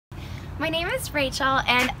My name is Rachel,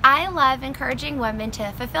 and I love encouraging women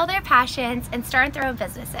to fulfill their passions and start their own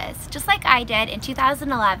businesses, just like I did in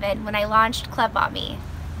 2011 when I launched Club Mommy.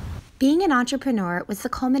 Being an entrepreneur was the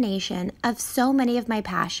culmination of so many of my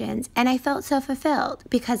passions, and I felt so fulfilled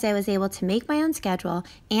because I was able to make my own schedule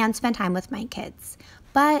and spend time with my kids.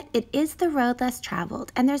 But it is the road less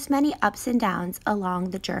traveled, and there's many ups and downs along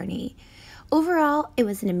the journey. Overall, it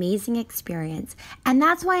was an amazing experience, and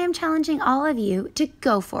that's why I'm challenging all of you to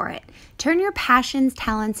go for it. Turn your passions,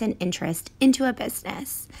 talents, and interest into a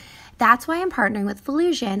business. That's why I'm partnering with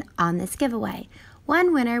Volusion on this giveaway.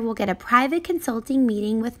 One winner will get a private consulting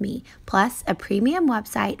meeting with me, plus a premium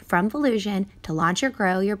website from Volusion to launch or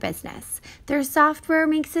grow your business. Their software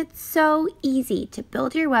makes it so easy to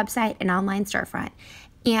build your website and online storefront,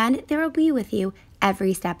 and they will be with you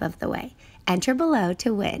every step of the way. Enter below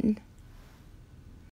to win.